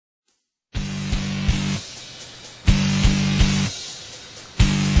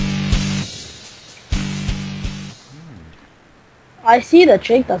I see the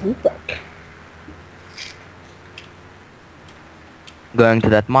trick doesn't work. Going to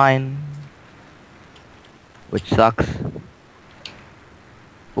that mine, which sucks.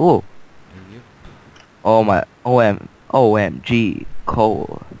 Ooh. Yep. Oh my. OMG.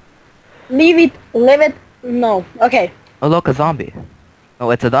 Coal. Leave it. Leave it. No. Okay. Oh look, a zombie.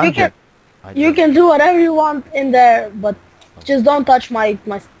 Oh, it's a You dungeon. can you can do whatever you want in there, but just don't touch my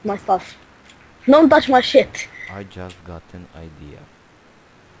stuff. Don't touch my shit. I just got an idea.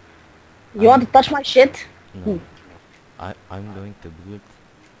 You want to touch my shit? No. I'm going to build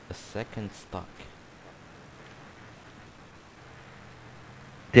a second stock.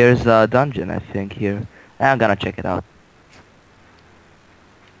 There's a dungeon, I think, here. I'm gonna check it out.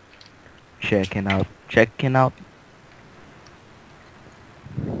 Checking out. Checking out.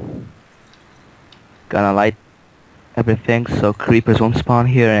 Gonna light everything so creepers won't spawn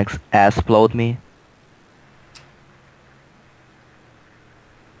here and explode me.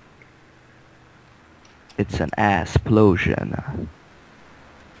 It's an explosion.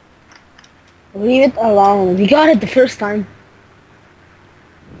 Leave it alone. We got it the first time.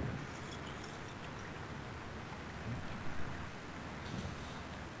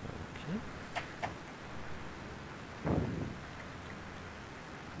 Okay.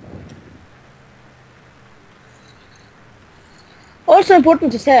 Also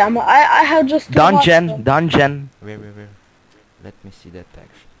important to say, I have just two Dungeon! hearts, Dungeon! Where? Let me see that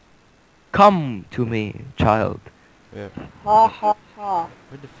action. Come to me, child. Where? Ha ha ha.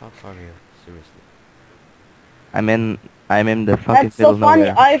 Where the fuck are you? Seriously. I'm in the fucking That's so middle funny.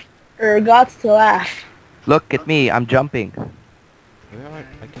 nowhere. I forgot to laugh. Look at me, I'm jumping. Where are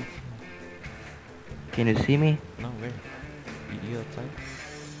I can see. Can you see me? No, where? You outside?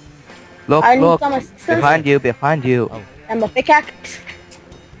 Look, I need look. some assistance. Behind you, behind you. Oh. And a pickaxe.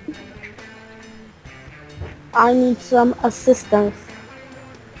 I need some assistance.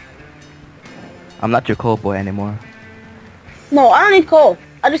 I'm not your coal boy anymore. No, I don't need coal.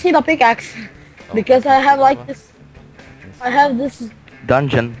 I just need a pickaxe. Oh, Because I have like lava. this. I have this.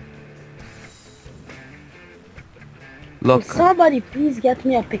 Dungeon. Look. Somebody please get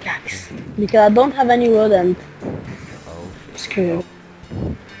me a pickaxe. Because I don't have any wood and Oh shit. screw it.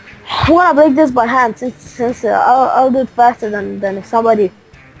 I wanna break this by hand since I'll do it faster than if somebody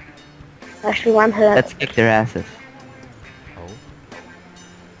actually went ahead. Let's kick their asses. Oh.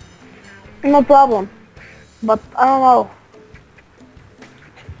 No problem. But I don't know.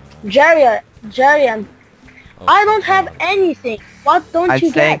 Jerry and Oh, I don't have oh. anything. What don't I'm you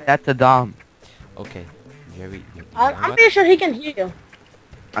saying get? that's a dumb. Okay. Jerry, you know I'm what? pretty sure he can hear you.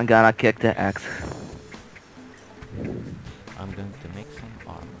 I'm gonna kick the axe. I'm going to make some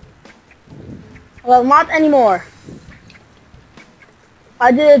armor. Well, not anymore.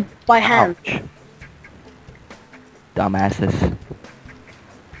 I did it by hand. Ouch. Dumbasses.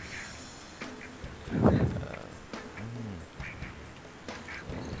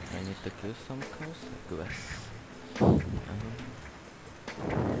 I need to kill some cows, I guess.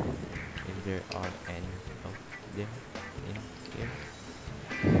 If there are any out there in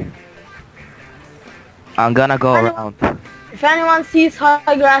here. I'm gonna go Anyone- around. If anyone sees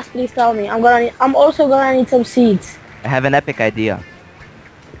high grass, please tell me. I'm also gonna need some seeds I have an epic idea.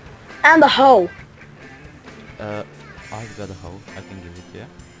 and a hoe. I've got a hoe. I can give it to you.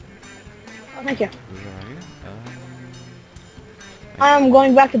 Oh, thank you. Where are you? I am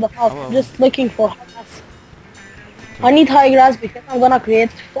going back to the house, Oh, oh. just looking for grass. I need high grass because I'm gonna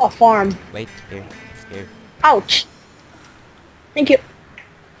create a farm. Wait, here. Here. Ouch. Thank you.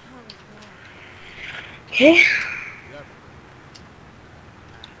 Okay.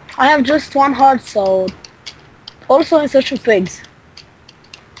 I have just one heart, so also in search of pigs.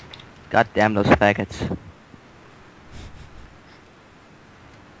 God damn those faggots.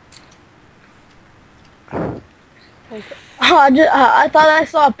 I thought I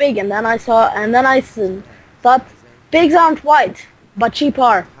saw a pig, and then I thought pigs aren't white, but sheep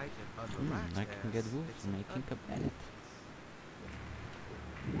are. I can get wolves making a bed.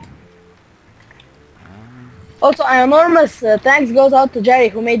 Also, an enormous thanks goes out to Jerry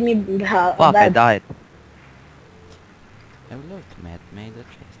who made me a Fuck, I bed. died. Oh look, Matt made a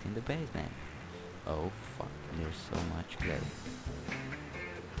chest in the basement. Oh fuck, there's so much clay.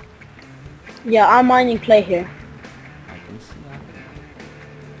 Yeah, I'm mining clay here. I can see that.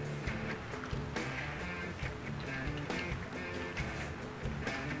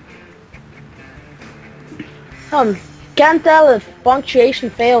 Can't tell if punctuation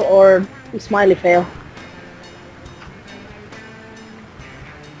fail or smiley fail.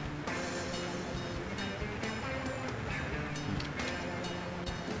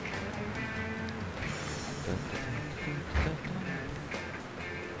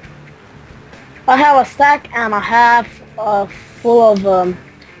 I have a stack and a half full of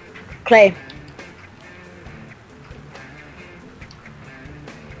clay.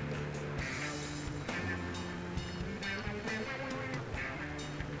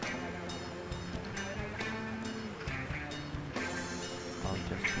 I'll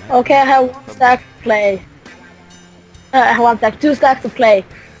just make Okay, I have one stack of clay. I have one stack, 2 stacks of clay.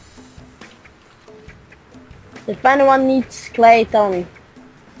 If anyone needs clay, tell me.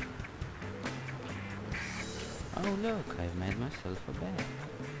 Oh look, I've made myself a bed.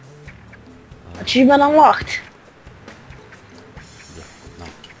 Achievement unlocked. Yeah, no.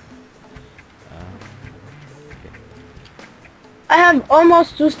 Okay. I have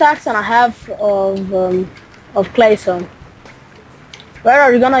almost 2 stacks and a half of clay, so where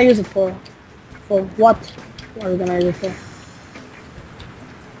are you gonna use it for? For what? What are you gonna use it for?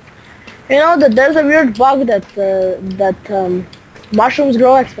 You know that there's a weird bug that mushrooms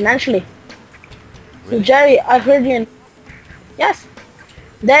grow exponentially. So Really? Jerry, I heard you. Yes,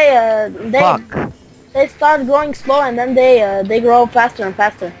 Fuck. they start growing slow and then they grow faster and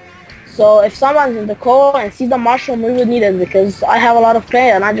faster. So if someone's in the coal and sees the mushroom, we would need it because I have a lot of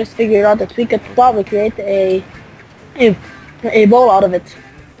clay and I just figured out that we could probably create a bowl out of it.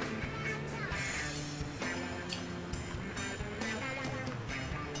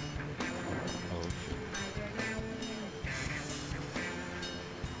 Oh shit.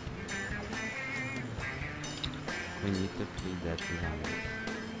 We need to kill that zombies.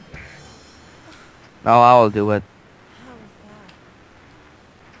 No, I'll do it.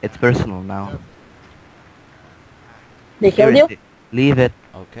 It's personal now. They killed you? Seriously, leave it,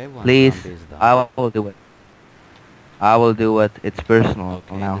 Okay, one please. zombie is down. I will do it. I will do it. It's personal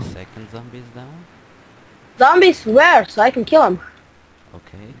Okay, now. the second zombie is down. Zombies where? So I can kill them.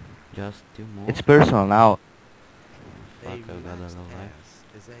 Okay, just 2 more. It's personal now. Fuck, I got a low life.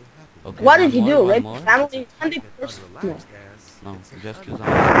 Okay, What one did he more, do? one Rape more. family? And the first? No. No, just 2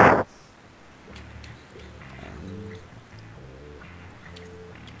 zombies.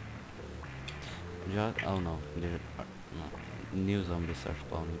 Just, oh no, there are no, new zombies are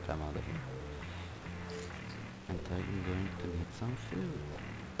spawning, come out of here. And I'm going to need some food.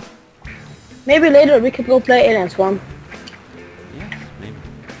 Maybe later we could go play Alien Swarm. Yes, maybe.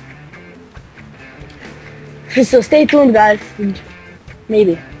 So stay tuned, guys.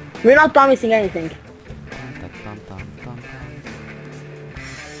 Maybe. We're not promising anything. Dun, dun, dun, dun, dun.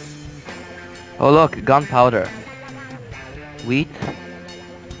 Oh look, gunpowder, wheat,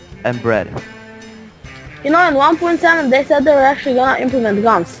 and bread. You know, in 1.7 they said they were actually gonna implement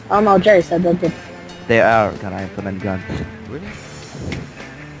guns. I don't know, Jerry said that, but They are gonna implement guns. Really?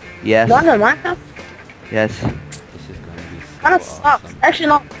 Yes. guns in Minecraft Yes. This is gonna be so kinda sucks. awesome. Actually,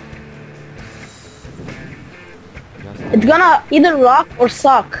 no. Just It's gonna either rock or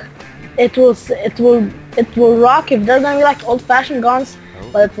suck. It will rock if they're gonna be like old-fashioned guns, oh,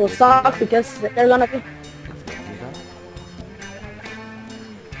 but it will it's suck getting because they're gonna be. dark. It's getting dark.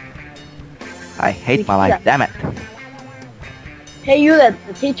 I hate my life. Damn it. Hey, you that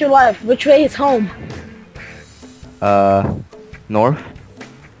hate your life. Which way is home? North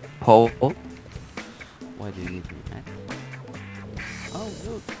pole. Why do you need me, Matt? Oh,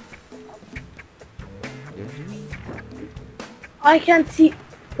 look. There's wheat. I can't see.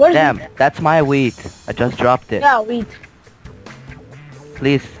 Where's Damn, the... that's my wheat. I just dropped it. Yeah, wheat.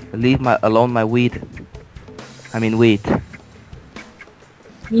 Please leave alone my weed. I mean wheat.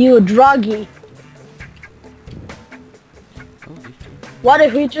 You druggy. Oh, this is What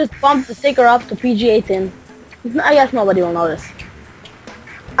if we just bump the sticker up to PG-18? I guess nobody will notice.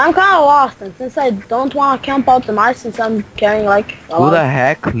 I'm kind of lost, and since I don't want to camp out the mice, since I'm carrying like a Who lot the of...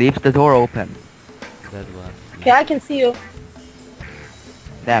 heck leaves the door open? that was. Okay, I can see you.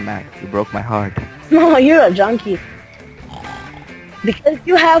 Damn man, you broke my heart. No, you're a junkie. Because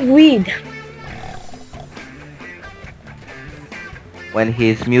you have weed. When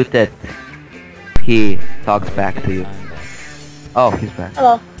he's muted, he talks back to you. I'm back. Oh, he's back.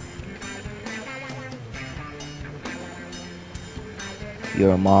 Hello.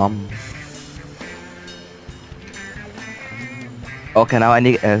 Your mom. Okay, now I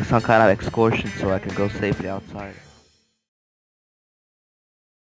need some kind of excursion so I can go safely outside.